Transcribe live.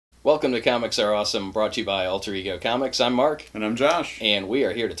Welcome to Comics Are Awesome, brought to you by Alter Ego Comics. I'm Mark. And I'm Josh. And we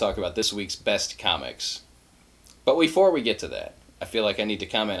are here to talk about this week's best comics. But before we get to that, I feel like I need to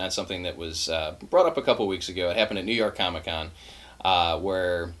comment on something that was brought up a couple weeks ago. It happened at New York Comic Con,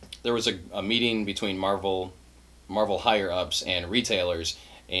 where there was a meeting between Marvel higher-ups and retailers,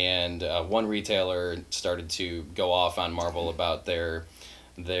 and one retailer started to go off on Marvel about their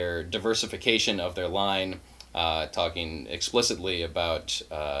diversification of their line, talking explicitly about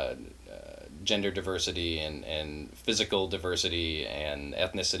gender diversity and physical diversity and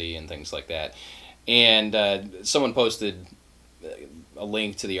ethnicity and things like that. And someone posted a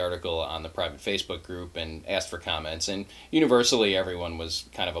link to the article on the private Facebook group and asked for comments, and universally everyone was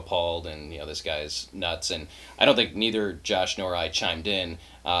kind of appalled and, this guy's nuts. And I don't think neither Josh nor I chimed in,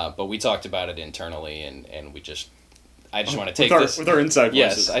 but we talked about it internally, and I just want to take this with our inside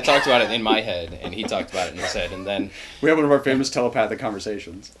voices. Yes, I talked about it in my head, and he talked about it in his head, and then we have one of our famous telepathic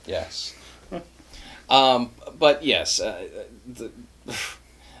conversations. Yes, but yes,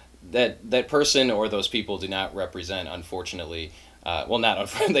 that person or those people do not represent, unfortunately.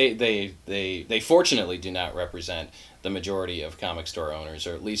 They fortunately do not represent the majority of comic store owners,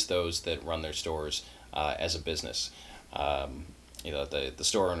 or at least those that run their stores as a business. The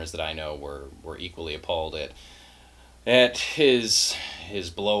store owners that I know were equally appalled at his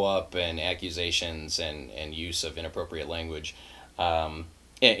blow up and accusations and use of inappropriate language. And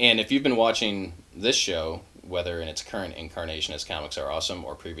if you've been watching this show, whether in its current incarnation as Comics Are Awesome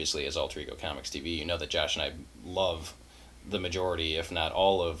or previously as Alter Ego Comics TV, you know that Josh and I love the majority, if not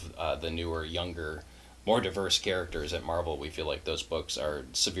all, of the newer, younger, more diverse characters at Marvel. We feel like those books are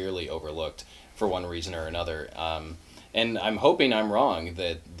severely overlooked for one reason or another. And I'm hoping I'm wrong,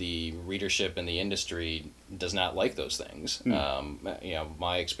 that the readership in the industry does not like those things.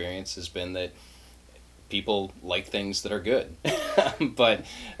 My experience has been that people like things that are good. But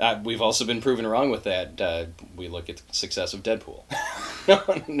we've also been proven wrong with that. We look at the success of Deadpool.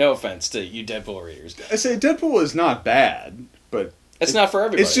 No offense to you Deadpool readers. I say Deadpool is not bad, but it's not for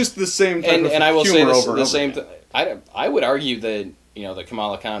everybody. It's just the same type of and I will say humor this, over the and same over thing. I would argue that the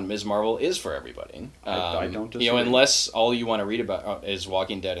Kamala Khan Ms. Marvel is for everybody. I don't disagree. Unless all you want to read about is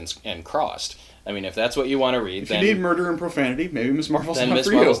Walking Dead and Crossed. I mean, if that's what you want to read, if you need murder and profanity, maybe Ms. Marvel's not for you. Then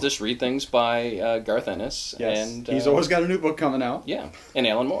Ms. Marvel's just read things by Garth Ennis. Yes, and he's always got a new book coming out. Yeah, and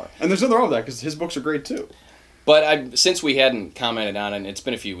Alan Moore. And there's nothing wrong with that, because his books are great too. But since we hadn't commented on it, and it's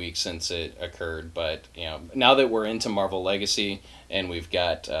been a few weeks since it occurred, but now that we're into Marvel Legacy and we've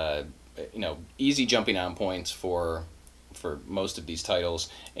got easy jumping on points for most of these titles,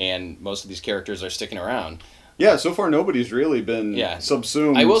 and most of these characters are sticking around. Yeah, so far nobody's really been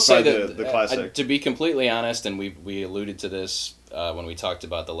subsumed I will say by that the classic. To be completely honest, and we alluded to this when we talked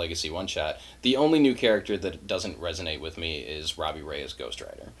about the Legacy one-shot, the only new character that doesn't resonate with me is Robbie Ray as Ghost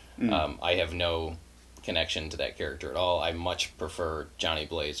Rider. I have no connection to that character at all. I much prefer Johnny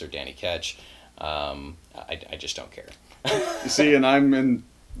Blaze or Danny Ketch. I just don't care. You see, and I'm in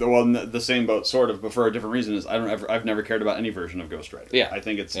the same boat, sort of, but for a different reason. Is I've never cared about any version of Ghost Rider. Yeah, I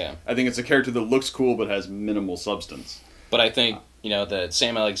think it's a character that looks cool but has minimal substance. But I think that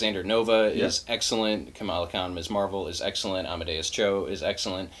Sam Alexander Nova is excellent. Kamala Khan Ms. Marvel is excellent. Amadeus Cho is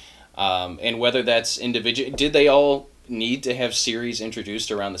excellent. And whether that's individual, did they all need to have series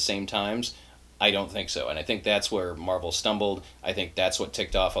introduced around the same times? I don't think so, and I think that's where Marvel stumbled. I think that's what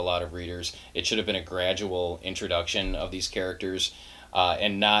ticked off a lot of readers. It should have been a gradual introduction of these characters.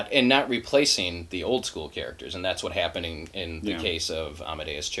 And not replacing the old school characters, and that's what happened in the case of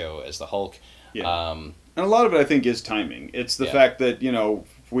Amadeus Cho as the Hulk. Yeah. And a lot of it, I think, is timing. It's the fact that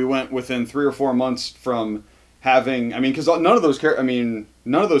we went within 3 or 4 months from having. Because none of those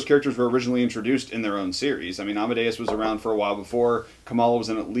characters were originally introduced in their own series. Amadeus was around for a while before. Kamala was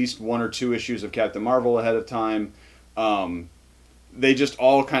in at least 1 or 2 issues of Captain Marvel ahead of time. They just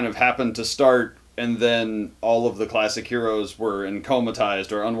all kind of happened to start. And then all of the classic heroes were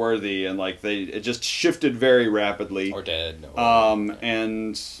comatized or unworthy, and it just shifted very rapidly. Or dead.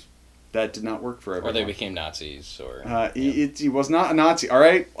 And that did not work for everyone. Or they became Nazis. Or he was not a Nazi. All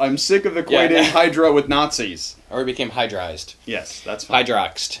right, I'm sick of equating Hydra with Nazis. Or he became Hydrized. Yes, that's fine.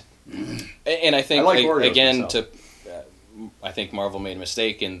 Hydroxed. And I think I think Marvel made a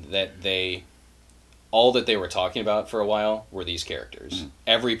mistake in that all that they were talking about for a while were these characters.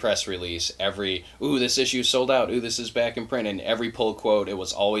 Every press release, this issue sold out, this is back in print, and every pull quote, it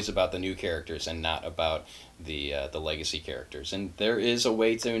was always about the new characters and not about the legacy characters. And there is a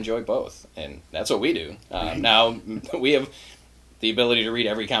way to enjoy both, and that's what we do. Now, we have the ability to read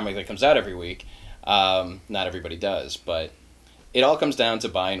every comic that comes out every week. Not everybody does, but it all comes down to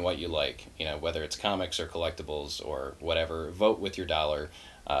buying what you like, whether it's comics or collectibles or whatever. Vote with your dollar.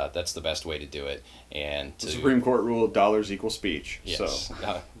 That's the best way to do it. And the Supreme Court ruled dollars equal speech. Yes,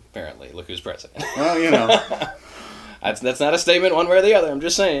 so. Apparently. Look who's president. Well, you know. That's not a statement one way or the other. I'm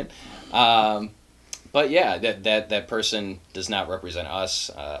just saying. But yeah, that person does not represent us.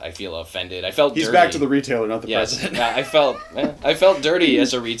 I feel offended. I felt he's dirty. back to the retailer, not the president. I felt dirty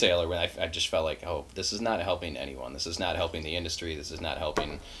as a retailer when I just felt like, oh, this is not helping anyone. This is not helping the industry. This is not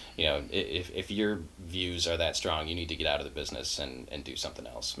helping. If your views are that strong, you need to get out of the business and do something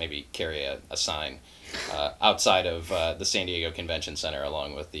else. Maybe carry a sign outside of the San Diego Convention Center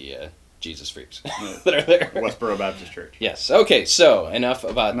along with the Jesus freaks that are there. Westboro Baptist Church. Yes. Okay, so enough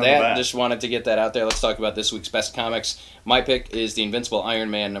about that. Just wanted to get that out there. Let's talk about this week's best comics. My pick is The Invincible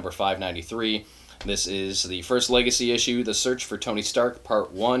Iron Man number 593. This is the first legacy issue, The Search for Tony Stark,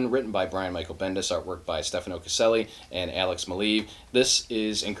 Part 1, written by Brian Michael Bendis, artwork by Stefano Caselli and Alex Maleev. This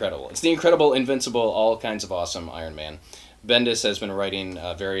is incredible. It's the incredible, invincible, all kinds of awesome Iron Man. Bendis has been writing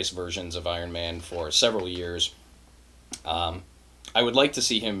various versions of Iron Man for several years. I would like to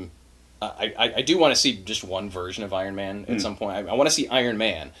see him... I do want to see just one version of Iron Man at some point. I want to see Iron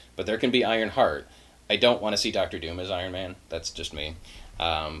Man, but there can be Iron Heart. I don't want to see Dr. Doom as Iron Man. That's just me.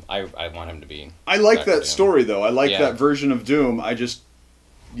 I want him to be... I like Dr. that Doom. Story, though. I like that version of Doom. I just...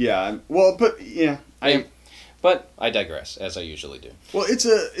 Yeah. Well, but, yeah. But I digress, as I usually do. Well, it's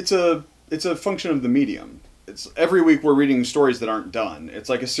a function of the medium. It's every week we're reading stories that aren't done. It's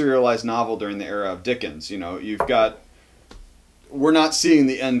like a serialized novel during the era of Dickens. You've got... We're not seeing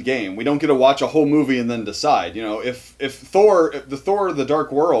the end game. We don't get to watch a whole movie and then decide. If Thor, The Dark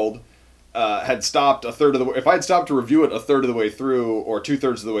World, had stopped a third of the way, if I had stopped to review it a third of the way through or 2/3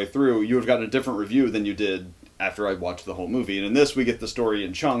 of the way through, you would have gotten a different review than you did after I'd watched the whole movie. And in this, we get the story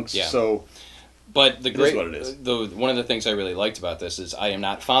in chunks. Yeah. So, but it is what it is. One of the things I really liked about this is I am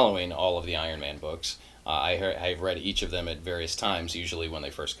not following all of the Iron Man books. I've read each of them at various times, usually when they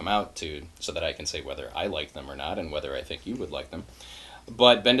first come out, so that I can say whether I like them or not, and whether I think you would like them.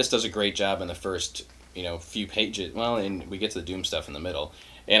 But Bendis does a great job in the first, few pages. Well, and we get to the Doom stuff in the middle.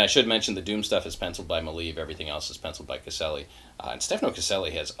 And I should mention the Doom stuff is penciled by Maleev. Everything else is penciled by Caselli. And Stefano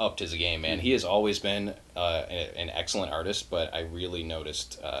Caselli has upped his game, man. He has always been an excellent artist, but I really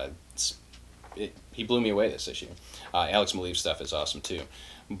noticed he blew me away this issue. Alex Maleev's stuff is awesome, too.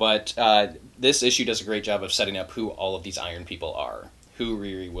 But this issue does a great job of setting up who all of these Iron people are. Who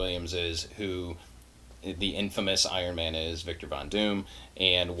Riri Williams is, who the infamous Iron Man is, Victor Von Doom,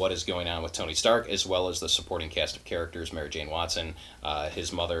 and what is going on with Tony Stark, as well as the supporting cast of characters, Mary Jane Watson,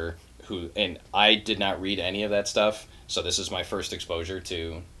 his mother, and I did not read any of that stuff, so this is my first exposure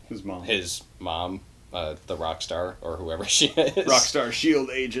to his mom, the rock star, or whoever she is. Rockstar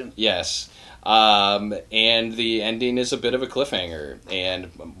S.H.I.E.L.D. agent. Yes. And the ending is a bit of a cliffhanger, and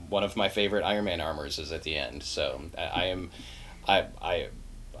one of my favorite Iron Man armors is at the end. So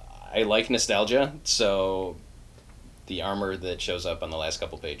I like nostalgia, so the armor that shows up on the last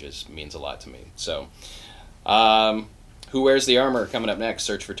couple pages means a lot to me. So, Who Wears the Armor coming up next?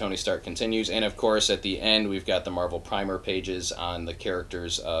 Search for Tony Stark continues, and of course at the end we've got the Marvel primer pages on the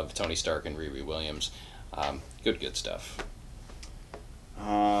characters of Tony Stark and Riri Williams. Good stuff.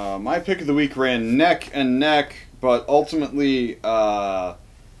 My pick of the week ran neck and neck, but ultimately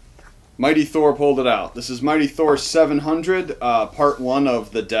Mighty Thor pulled it out. This is Mighty Thor 700, part 1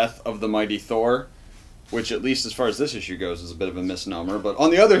 of The Death of the Mighty Thor, which at least as far as this issue goes is a bit of a misnomer. But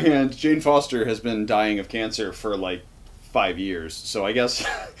on the other hand, Jane Foster has been dying of cancer for like 5 years, so I guess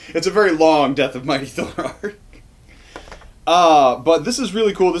it's a very long Death of Mighty Thor arc. But this is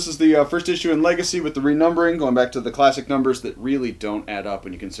really cool. This is the first issue in Legacy with the renumbering, going back to the classic numbers that really don't add up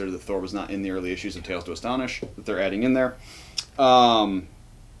when you consider that Thor was not in the early issues of Tales to Astonish, that they're adding in there.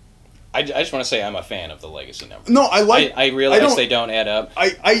 I just want to say I'm a fan of the Legacy numbers. No, I realize they don't add up.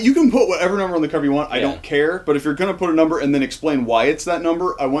 You can put whatever number on the cover you want. I don't care. But if you're going to put a number and then explain why it's that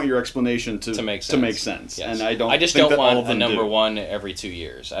number, I want your explanation to make sense. Yes. And I just don't want a number one every 2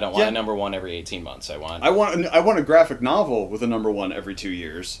 years. I don't want a number one every 18 months. I want a graphic novel with a number 1 every 2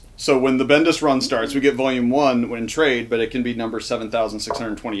 years. So when the Bendis run starts, we get volume 1 when trade, but it can be number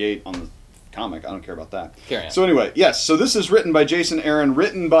 7,628 on the comic. I don't care about that. Carry on. So anyway, yes. So this is written by Jason Aaron,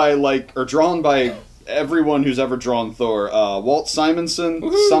 drawn by everyone who's ever drawn Thor. Walt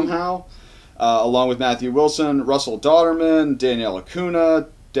Simonson somehow, along with Matthew Wilson, Russell Dauterman, Danielle Acuna,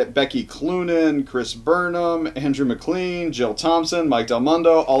 Becky Cloonan, Chris Burnham, Andrew McLean, Jill Thompson, Mike Del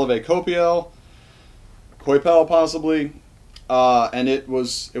Mundo, Olive Coipel possibly. And it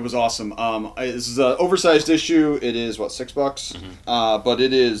was awesome. This is an oversized issue. It is $6? Mm-hmm. But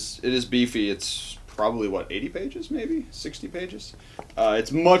it is beefy. It's probably, 80 pages, maybe? 60 pages?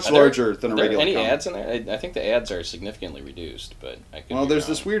 It's much larger than a regular any comic. ads in there? I think the ads are significantly reduced, but I could Well, be there's wrong.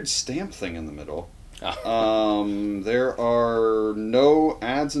 this weird stamp thing in the middle. Oh. There are no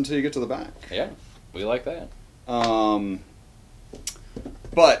ads until you get to the back. Yeah, we like that.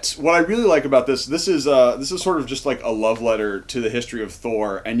 But what I really like about this is sort of just like a love letter to the history of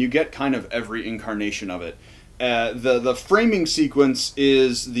Thor, and you get kind of every incarnation of it. The framing sequence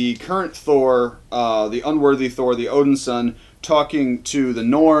is the current Thor, the unworthy Thor, the Odin son, talking to the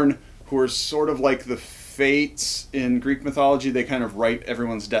Norn, who are sort of like the fates in Greek mythology. They kind of write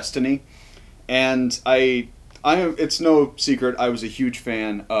everyone's destiny. And it's no secret, I was a huge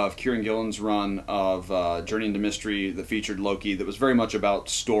fan of Kieran Gillen's run of Journey into Mystery that featured Loki, that was very much about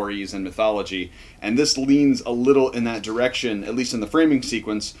stories and mythology. And this leans a little in that direction, at least in the framing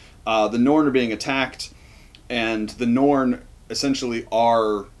sequence. The Norn are being attacked, and the Norn essentially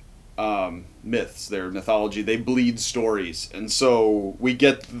are myths. They're mythology. They bleed stories. And so we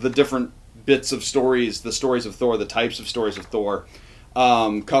get the different bits of stories, the stories of Thor, the types of stories of Thor,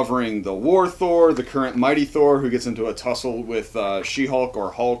 covering the War Thor, the current Mighty Thor, who gets into a tussle with She-Hulk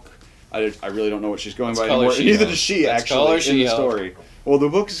or Hulk. I really don't know what she's going by anymore. Neither does she, actually, in the story. Well, the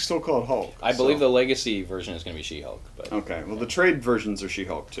book is still called Hulk. I believe the Legacy version is going to be She-Hulk. But okay, well, the trade versions are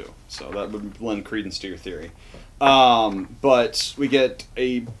She-Hulk, too. So that would lend credence to your theory. But we get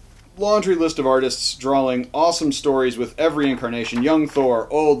a laundry list of artists drawing awesome stories with every incarnation. Young Thor,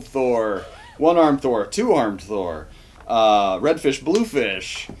 old Thor, one-armed Thor, two-armed Thor, redfish,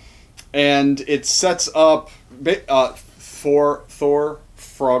 bluefish. And it sets up Thor,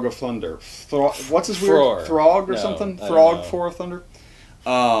 Frog of Thunder. What's his weird? Throg or something? Throg, Thor of Thunder?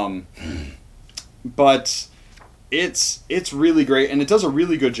 But it's really great, and it does a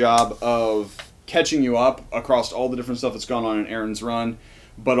really good job of catching you up across all the different stuff that's gone on in Aaron's run,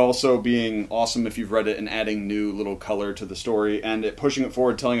 but also being awesome if you've read it and adding new little color to the story, and pushing it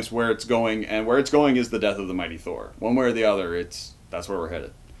forward, telling us where it's going, and where it's going is the death of the mighty Thor. One way or the other, that's where we're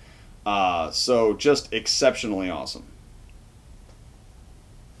headed. So just exceptionally awesome.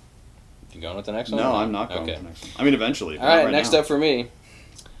 You going with the next one? No, I'm not going with the next one. I mean, eventually. All right, next up for me,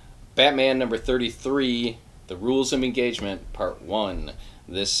 Batman number 33, The Rules of Engagement, Part 1.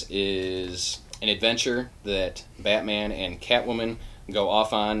 This is an adventure that Batman and Catwoman go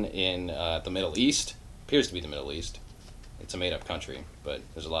off on in the Middle East. Appears to be the Middle East. It's a made-up country, but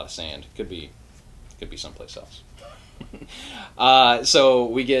there's a lot of sand. Could be someplace else. So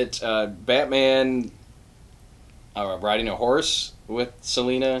we get Batman riding a horse with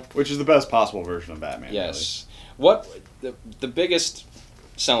Selina, which is the best possible version of Batman. Yes. Really. What the biggest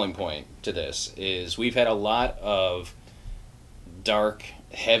selling point to this is we've had a lot of dark,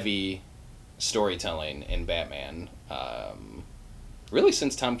 heavy storytelling in Batman. Really,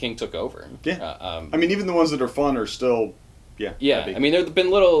 since Tom King took over. Yeah. I mean, even the ones that are fun are still, yeah. Yeah. Heavy. I mean, there have been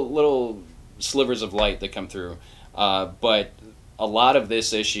little slivers of light that come through, but a lot of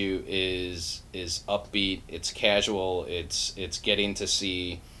this issue is upbeat. It's casual. It's getting to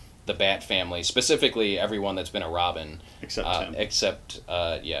see the Bat family, specifically everyone that's been a Robin, except Tim.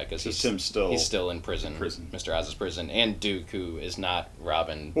 Because he's still in prison. Mr. Oz's prison, and Duke, who is not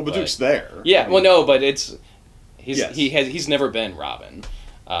Robin. Well, but Duke's there. Yeah. Well, no, but he's never been Robin,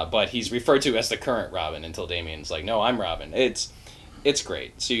 but he's referred to as the current Robin until Damian's like, no, I'm Robin. It's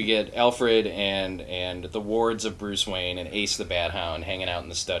great. So you get Alfred and the wards of Bruce Wayne and Ace the Bat Hound hanging out in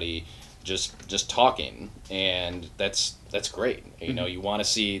the study, just talking, and that's great. You know, you want to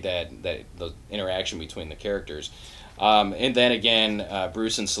see that the interaction between the characters, and then again,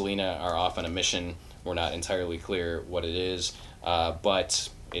 Bruce and Selina are off on a mission. We're not entirely clear what it is, but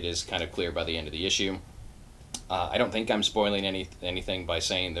it is kind of clear by the end of the issue. I don't think I'm spoiling anything by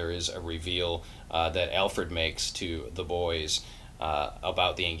saying there is a reveal that Alfred makes to the boys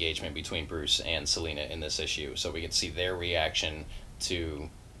about the engagement between Bruce and Selina in this issue, so we get to see their reaction to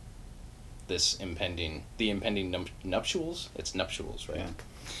this impending nuptials. It's nuptials, right? Yeah.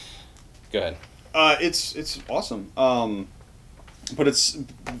 Go ahead. It's awesome. But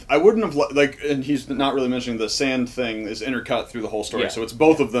I wouldn't have and he's not really mentioning the sand thing is intercut through the whole story, so it's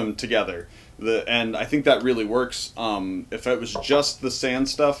both of them together. And I think that really works. If it was just the sand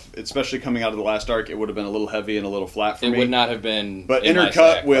stuff, especially coming out of the last arc, it would have been a little heavy and a little flat for me. It would not have been. But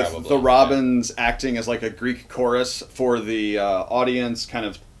intercut with the Robins acting as like a Greek chorus for the audience, kind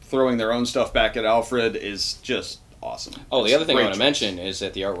of throwing their own stuff back at Alfred, is just awesome. Oh, the other thing I want to mention is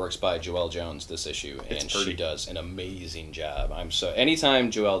that the artwork's by Joelle Jones this issue, and she does an amazing job.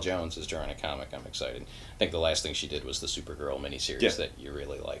 Anytime Joelle Jones is drawing a comic, I'm excited. I think the last thing she did was the Supergirl miniseries that you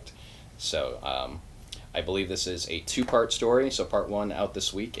really liked. So I believe this is a 2-part story, so part 1 out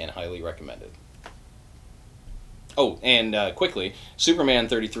this week and highly recommended. Oh, and quickly, Superman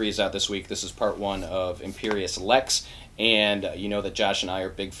 33 is out this week. This is part 1 of Imperious Lex. And you know that Josh and I are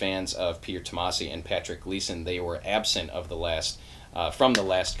big fans of Peter Tomasi and Patrick Gleason. They were absent of from the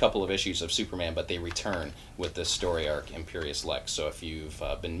last couple of issues of Superman, but they return with this story arc, Imperious Lex. So if you've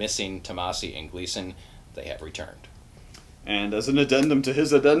been missing Tomasi and Gleason, they have returned. And as an addendum to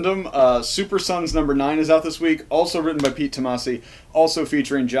his addendum, Super Sons #9 is out this week, also written by Pete Tomasi, also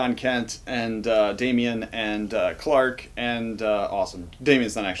featuring John Kent and Damian and Clark, and awesome.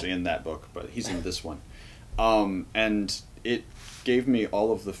 Damian's not actually in that book, but he's in this one. And it gave me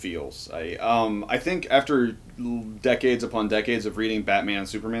all of the feels. I think after decades upon decades of reading Batman and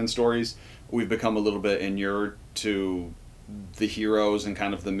Superman stories, we've become a little bit inured to the heroes and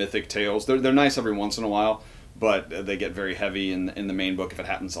kind of the mythic tales. They're nice every once in a while, but they get very heavy in the main book if it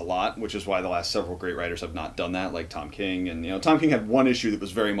happens a lot, which is why the last several great writers have not done that, like Tom King. And Tom King had one issue that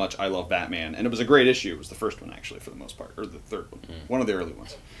was very much I Love Batman, and it was a great issue. It was the first one, actually, for the most part, or the third one, one of the early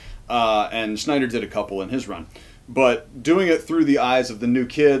ones. And Snyder did a couple in his run. But doing it through the eyes of the new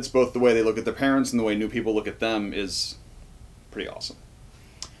kids, both the way they look at their parents and the way new people look at them, is pretty awesome.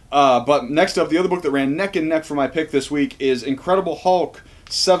 But next up, the other book that ran neck and neck for my pick this week is Incredible Hulk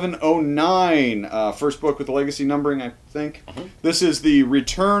 709. First book with the legacy numbering, I think. This is the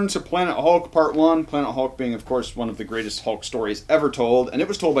Return to Planet Hulk Part 1. Planet Hulk being, of course, one of the greatest Hulk stories ever told. And it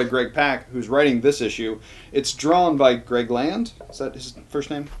was told by Greg Pak, who's writing this issue. It's drawn by Greg Land. Is that his first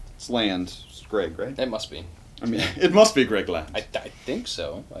name? It's Land. It's Greg, right? It must be. I mean, it must be Greg Land. I think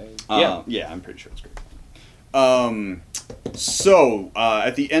so. Yeah, I'm pretty sure it's Greg Land. So,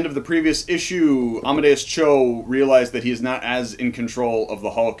 at the end of the previous issue, Amadeus Cho realized that he is not as in control of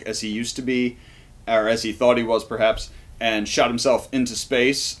the Hulk as he used to be, or as he thought he was, perhaps, and shot himself into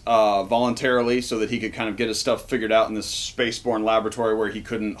space voluntarily so that he could kind of get his stuff figured out in this spaceborne laboratory where he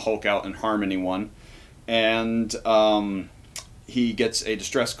couldn't Hulk out and harm anyone. And he gets a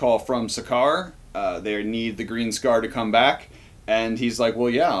distress call from Sakaar. They need the Green Scar to come back, and he's like, well,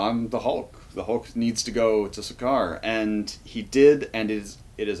 yeah, I'm the Hulk. The Hulk needs to go to Sakaar, and he did, and it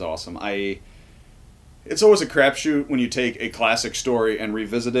is awesome. It's always a crapshoot when you take a classic story and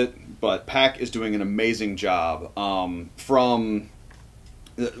revisit it, but Pak is doing an amazing job. From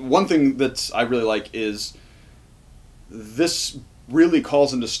one thing that I really like is this really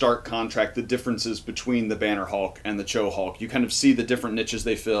calls into stark contrast the differences between the Banner Hulk and the Cho Hulk. You kind of see the different niches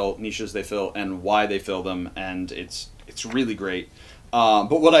they fill, and why they fill them, and it's really great.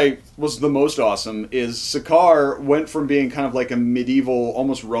 But what I was the most awesome is Sakaar went from being kind of like a medieval,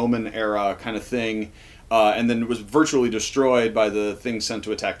 almost Roman era kind of thing, and then was virtually destroyed by the thing sent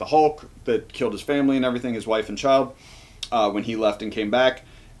to attack the Hulk that killed his family and everything, his wife and child, when he left and came back.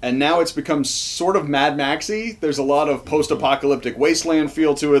 And now it's become sort of Mad Maxy. There's a lot of post-apocalyptic wasteland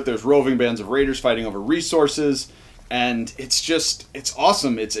feel to it. There's roving bands of raiders fighting over resources, and it's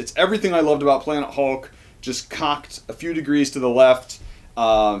awesome. It's everything I loved about Planet Hulk, just cocked a few degrees to the left,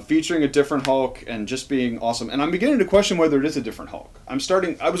 featuring a different Hulk and just being awesome. And I'm beginning to question whether it is a different Hulk.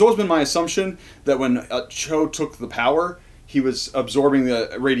 It was always been my assumption that when Cho took the power, he was absorbing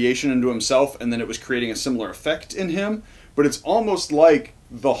the radiation into himself, and then it was creating a similar effect in him. But it's almost like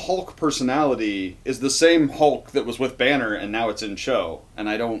the Hulk personality is the same Hulk that was with Banner, and now it's in Cho. And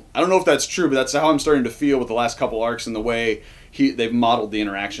I don't know if that's true, but that's how I'm starting to feel with the last couple arcs and the way they've modeled the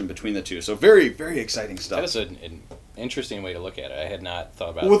interaction between the two. So very, very exciting stuff. That is an interesting way to look at it. I had not thought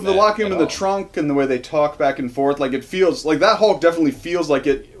about with the locking him in the trunk and the way they talk back and forth. Like, it feels like that Hulk definitely feels like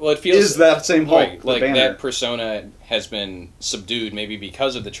it feels is that same Hulk. Right, like that persona has been subdued maybe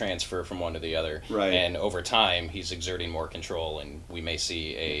because of the transfer from one to the other. Right. And over time, he's exerting more control, and we may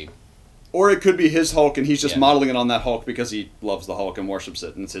see a... Or it could be his Hulk, and he's just modeling it on that Hulk because he loves the Hulk and worships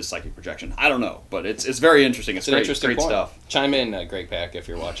it, and it's his psychic projection. I don't know, but it's very interesting. It's great, interesting great stuff. Chime in, Greg Pak, if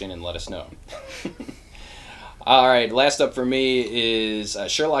you're watching, and let us know. All right, last up for me is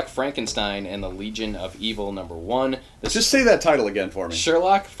Sherlock Frankenstein and the Legion of Evil #1. Just say that title again for me.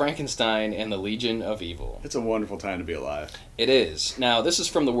 Sherlock Frankenstein and the Legion of Evil. It's a wonderful time to be alive. It is. Now, this is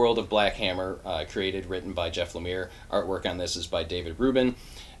from the world of Black Hammer, written by Jeff Lemire. Artwork on this is by David Rubin.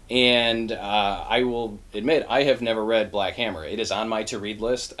 And I will admit, I have never read Black Hammer. It is on my to-read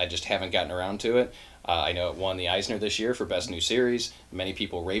list. I just haven't gotten around to it. I know it won the Eisner this year for Best New Series. Many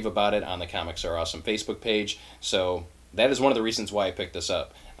people rave about it on the Comics Are Awesome Facebook page. So that is one of the reasons why I picked this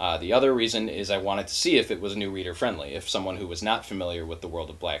up. The other reason is I wanted to see if it was new reader friendly. If someone who was not familiar with the world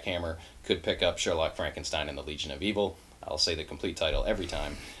of Black Hammer could pick up Sherlock Frankenstein and the Legion of Evil. I'll say the complete title every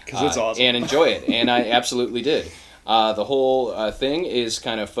time. Because it's awesome. And enjoy it. And I absolutely did. The whole thing is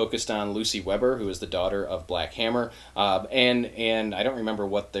kind of focused on Lucy Weber, who is the daughter of Black Hammer, and I don't remember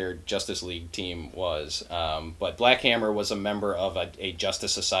what their Justice League team was, but Black Hammer was a member of a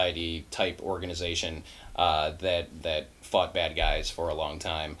Justice Society type organization that fought bad guys for a long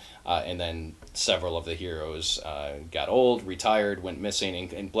time, and then several of the heroes got old, retired, went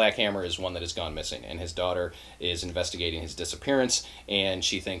missing, and Black Hammer is one that has gone missing, and his daughter is investigating his disappearance, and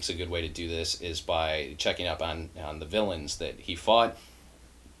she thinks a good way to do this is by checking up on the villains that he fought,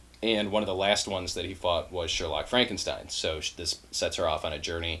 and one of the last ones that he fought was Sherlock Frankenstein, so this sets her off on a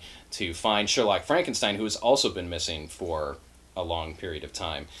journey to find Sherlock Frankenstein, who has also been missing for a long period of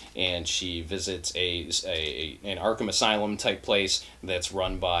time, and she visits an Arkham Asylum type place that's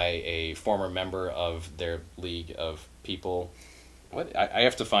run by a former member of their League of People. What I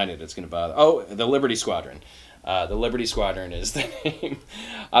have to find it. It's going to bother. Oh, the Liberty Squadron. The Liberty Squadron is the name.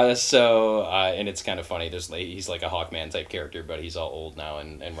 And it's kind of funny. He's like a Hawkman type character, but he's all old now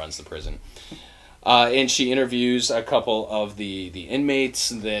and runs the prison. And she interviews a couple of the inmates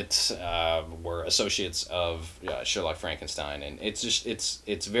that were associates of Sherlock Frankenstein, and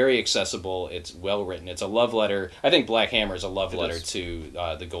it's very accessible. It's well written. It's a love letter. I think Black Hammer is a love letter to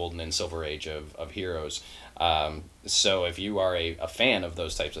the golden and silver age of heroes. So if you are a fan of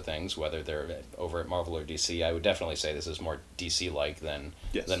those types of things, whether they're over at Marvel or DC, I would definitely say this is more DC-like than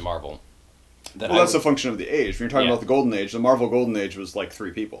Marvel. That's a function of the age. When you're talking about the Golden Age, the Marvel Golden Age was like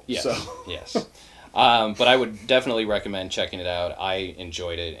 3 people. Yes. So. Yes. But I would definitely recommend checking it out. I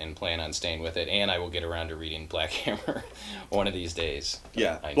enjoyed it and plan on staying with it, and I will get around to reading Black Hammer one of these days.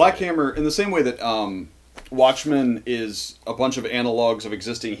 Yeah, Black Hammer, in the same way that Watchmen is a bunch of analogs of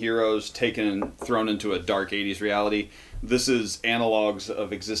existing heroes taken and thrown into a dark 80s reality, this is analogs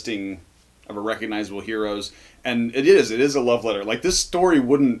of recognizable heroes, and it is a love letter. Like, this story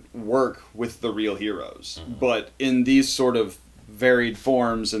wouldn't work with the real heroes, but in these sort of varied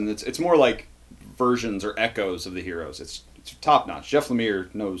forms, and it's more like versions or echoes of the heroes. It's top notch. Jeff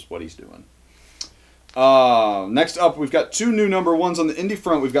Lemire knows what he's doing. Next up, we've got 2 new #1s on the indie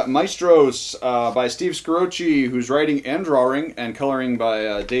front. We've got Maestros by Steve Scirocci, who's writing and drawing, and coloring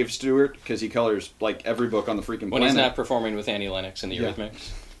by Dave Stewart, because he colors like every book on the freaking planet. When he's not performing with Annie Lennox in the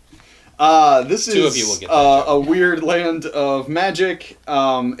Eurythmics. This Two is of you will get that a weird land of magic.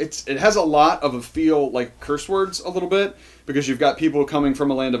 It has a lot of a feel like curse words a little bit, because you've got people coming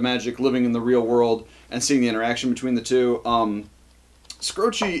from a land of magic living in the real world and seeing the interaction between the two.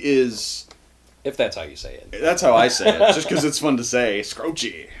 Scrochy is... If that's how you say it. That's how I say it, just because it's fun to say.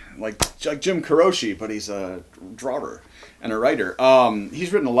 Scrochy. Like Jim Caroshi, but he's a drawer and a writer.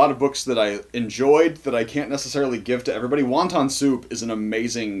 He's written a lot of books that I enjoyed that I can't necessarily give to everybody. Wonton Soup is an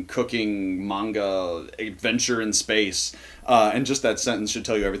amazing cooking manga adventure in space. And just that sentence should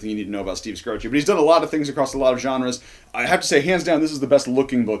tell you everything you need to know about Steve Scrocchi. But he's done a lot of things across a lot of genres. I have to say, hands down, this is the best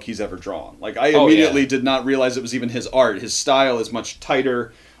looking book he's ever drawn. Like, I immediately did not realize it was even his art. His style is much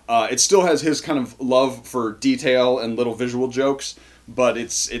tighter. It still has his kind of love for detail and little visual jokes, but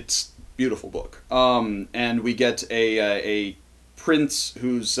it's beautiful book. And we get a prince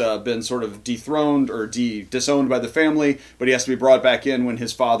who's been sort of dethroned or disowned by the family, but he has to be brought back in when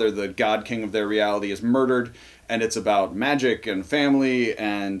his father, the god king of their reality, is murdered. And it's about magic and family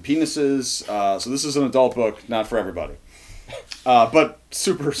and penises. So this is an adult book, not for everybody. But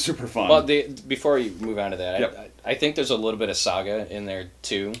super, super fun. Well, before you move on to that, I think there's a little bit of saga in there,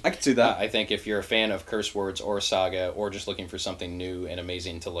 too. I can see that. I think if you're a fan of curse words or saga, or just looking for something new and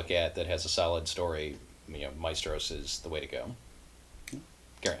amazing to look at that has a solid story, Maestros is the way to go.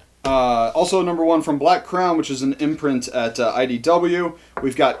 Carry on. Also #1 from Black Crown, which is an imprint at IDW.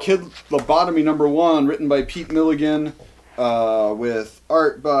 We've got Kid Lobotomy #1, written by Pete Milligan, with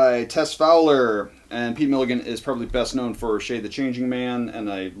art by Tess Fowler. And Pete Milligan is probably best known for Shade the Changing Man and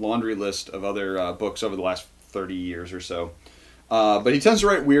a laundry list of other books over the last 30 years or so. But he tends to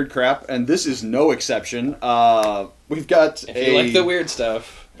write weird crap, and this is no exception. We've got if you like the weird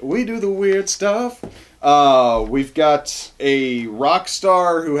stuff. We do the weird stuff. We've got a rock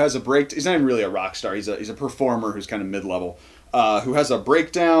star who has a break. He's not even really a rock star. He's a performer who's kind of mid-level, who has a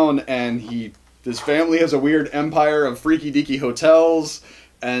breakdown, and his family has a weird empire of freaky deaky hotels,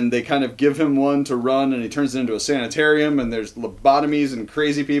 and they kind of give him one to run, and he turns it into a sanitarium, and there's lobotomies and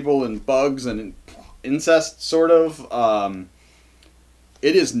crazy people and bugs and incest, sort of.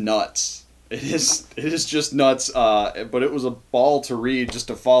 It is nuts. It is just nuts. But it was a ball to read, just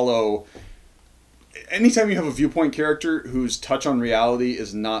to follow. Anytime you have a viewpoint character whose touch on reality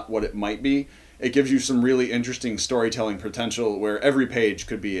is not what it might be, it gives you some really interesting storytelling potential where every page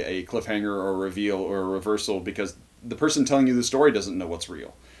could be a cliffhanger or a reveal or a reversal, because the person telling you the story doesn't know what's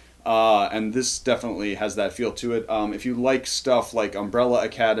real. And this definitely has that feel to it. If you like stuff like Umbrella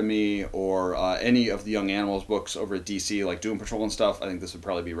Academy or any of the Young Animals books over at DC, like Doom Patrol and stuff, I think this would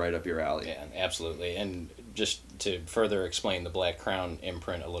probably be right up your alley. Yeah, absolutely. And just to further explain the Black Crown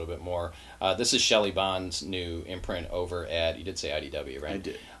imprint a little bit more, this is Shelley Bond's new imprint over at, you did say IDW, right? I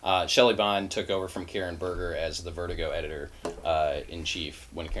did. Shelley Bond took over from Karen Berger as the Vertigo editor-in-chief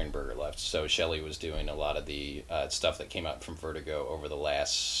when Karen Berger left. So Shelley was doing a lot of the stuff that came out from Vertigo over the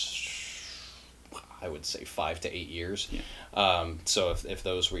last, I would say, 5 to 8 years. Yeah. So if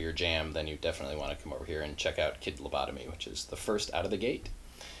those were your jam, then you definitely want to come over here and check out Kid Lobotomy, which is the first out of the gate.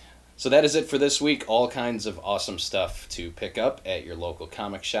 So that is it for this week. All kinds of awesome stuff to pick up at your local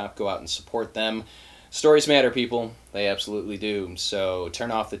comic shop. Go out and support them. Stories matter, people. They absolutely do. So turn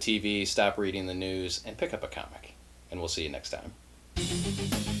off the TV, stop reading the news, and pick up a comic. And we'll see you next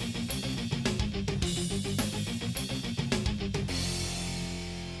time.